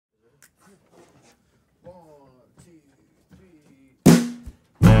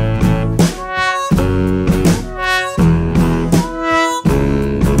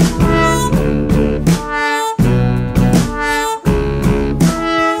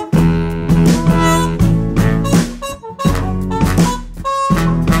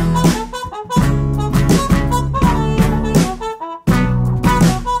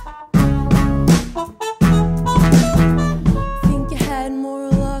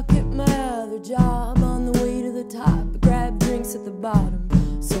bottom.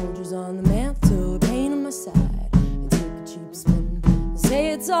 Soldiers on the mantle, pain on my side. I take a cheap spin,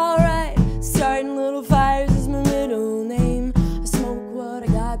 say it's alright. Starting little fires is my middle name. I smoke what I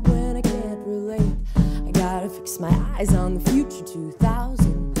got when I can't relate. I gotta fix my eyes on the future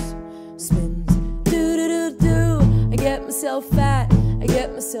 2000s. Spins, do-do-do-do. I get myself fat, I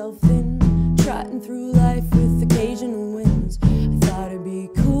get myself thin. Trotting through life with occasional wins. I thought it'd be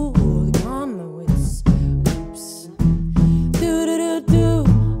cool to calm my wits. Oops. Do-do-do-do.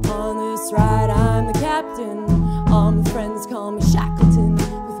 On this ride I'm the captain. All my friends call me Shackleton.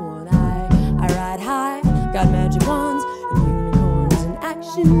 With one eye I ride high. Got magic wands and unicorns in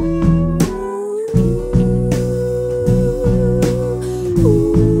action.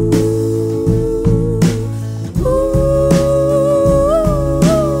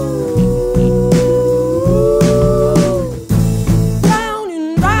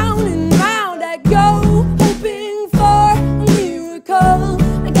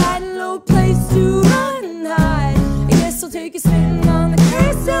 Take a spin on the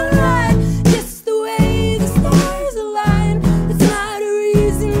carousel ride. Just the way the stars align. It's not a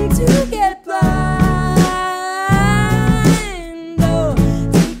reason to get blind. Oh,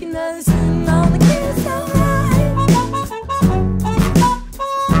 take another spin on the carousel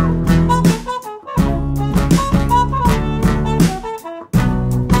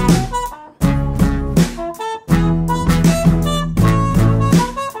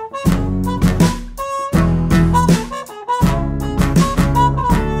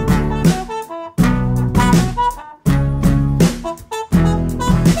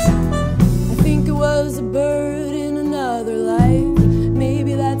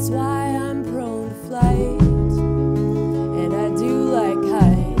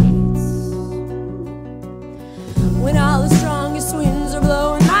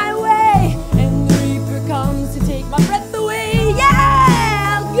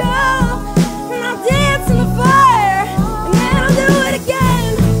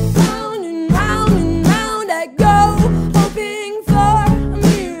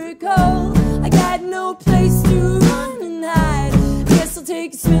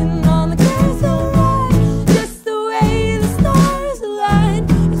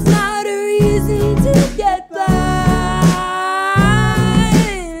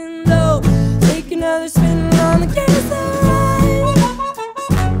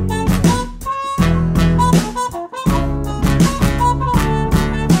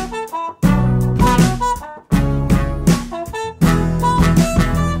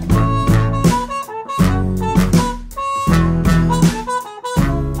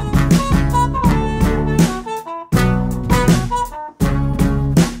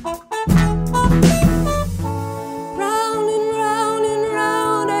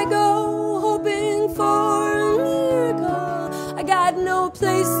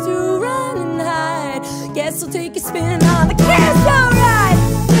guess I'll take a spin on the carousel ride.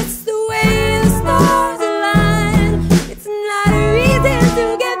 It's the way the stars align. It's not a reason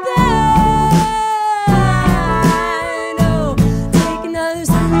to get blind. Oh, take another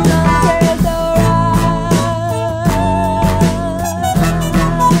spin on the carousel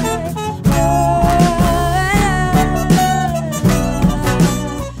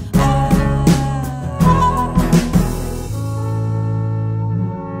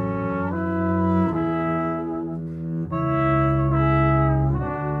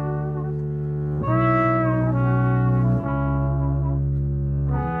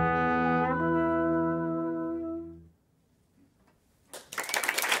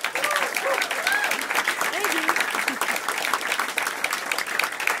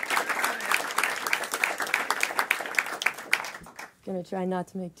Gonna try not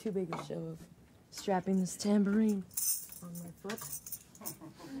to make too big a show of strapping this tambourine on my foot.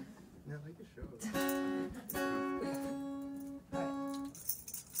 Yeah, make a show.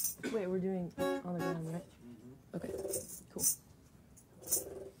 Alright. Wait, we're doing on the ground, right? Mm-hmm. Okay, cool.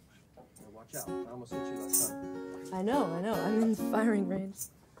 Well, watch out. I almost hit you last time. I know. I'm in firing range.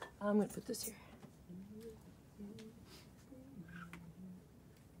 I'm gonna put this here.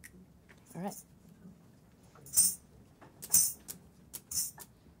 Alright.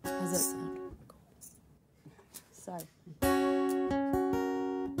 How's that sound? Sorry.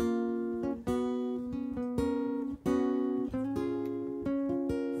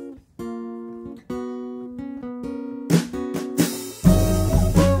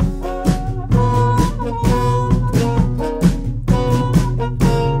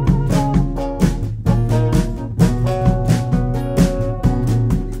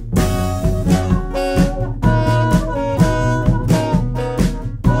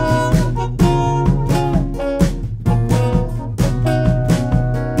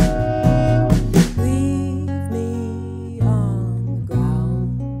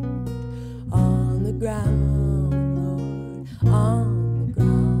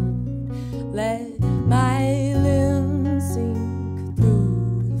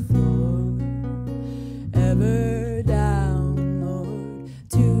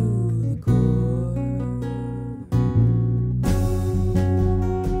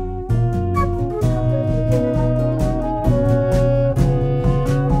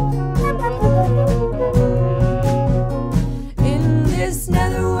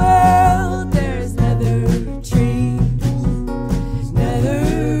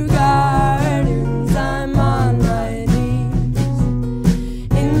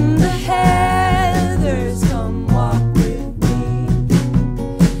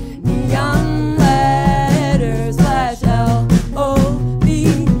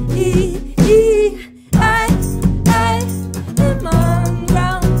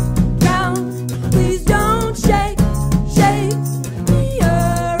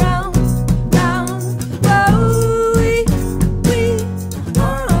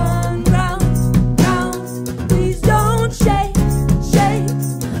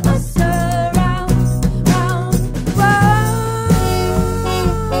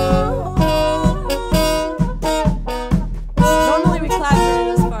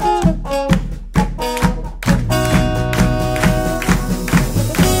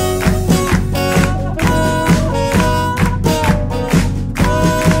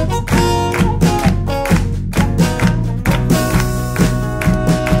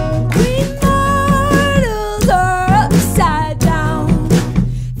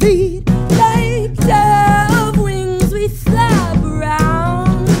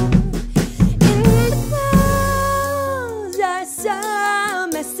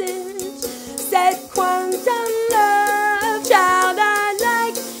 said quantum love, child, I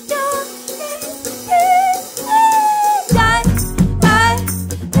like your I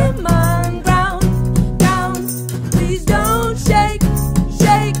am on ground, please don't shake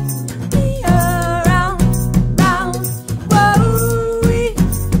me around. Whoa, we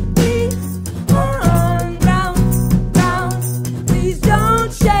are on ground, please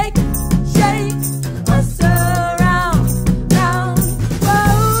don't shake us around.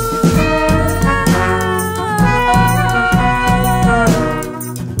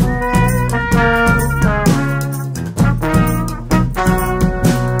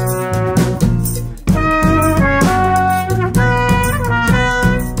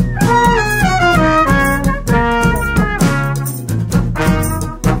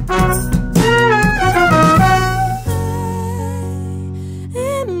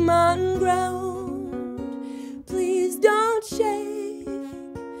 I'm on ground, please don't shake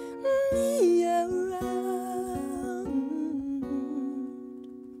me around.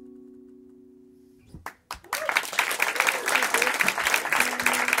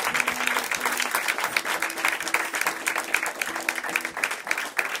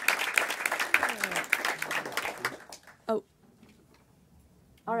 Oh,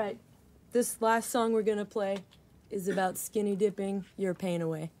 all right. This last song we're gonna play is about skinny dipping your pain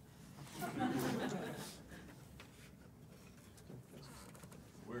away.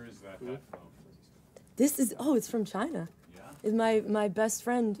 Where is that hat from? This is, oh, it's from China. Yeah? My best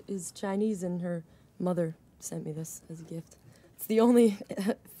friend is Chinese, and her mother sent me this as a gift. It's the only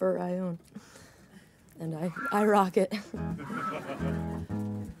fur I own, and I rock it.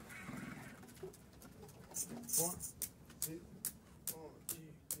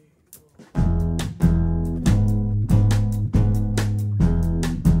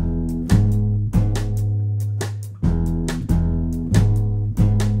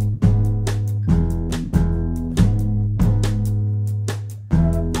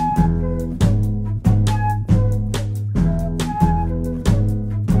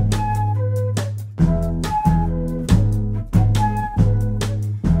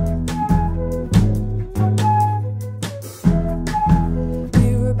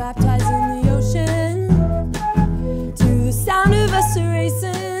 We were baptized in the ocean to the sound of us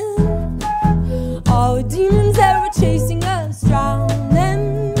racing. All the demons that were chasing us, drown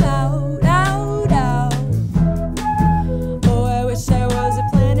them out, out, out. Oh, I wish I was a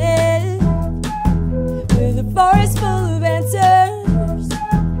planet with a forest full of answers.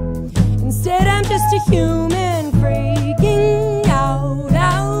 Instead, I'm just a human freaking out,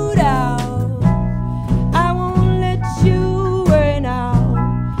 out, out. I won't let you worry now.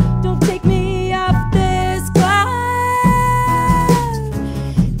 Don't take me off this cloud.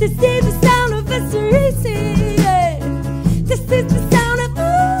 This is the sound of us racing. This is the sound of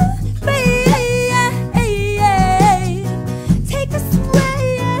take us away.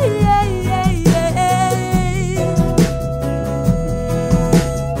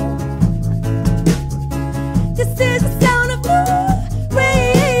 This is the sound of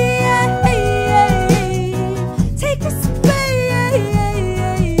take us away.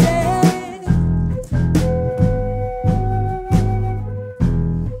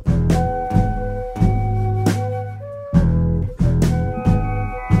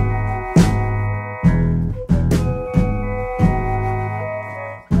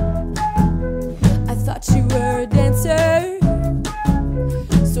 I thought you were a dancer,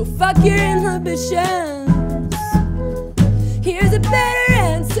 so fuck your inhibitions. Here's a better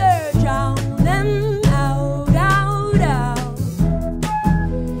answer, drown them out, out, out.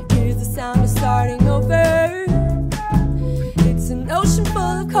 Here's the sound of starting over. It's an ocean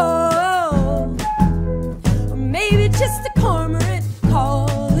full of coal, or maybe just a cormorant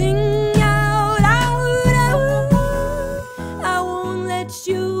calling out, out, out. I won't let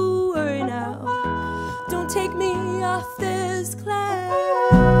you worry now. Don't take me off this cloud.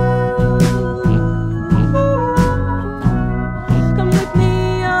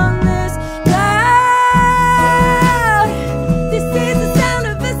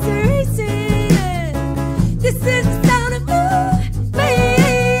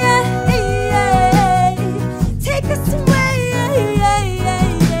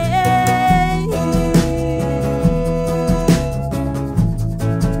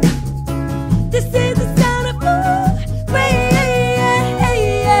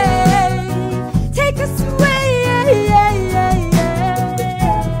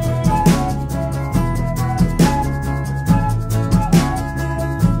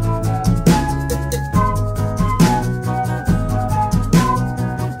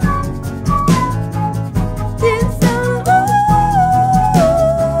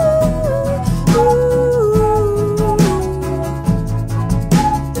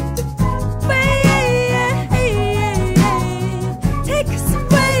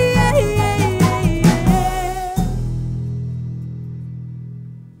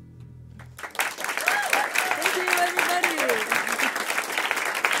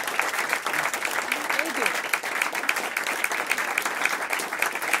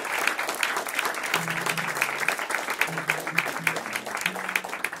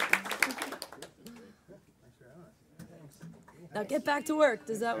 Now get back to work.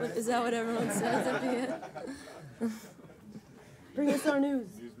 Is that what everyone says at the end? Bring us our news.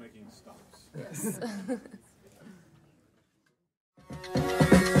 News making stops. Yes.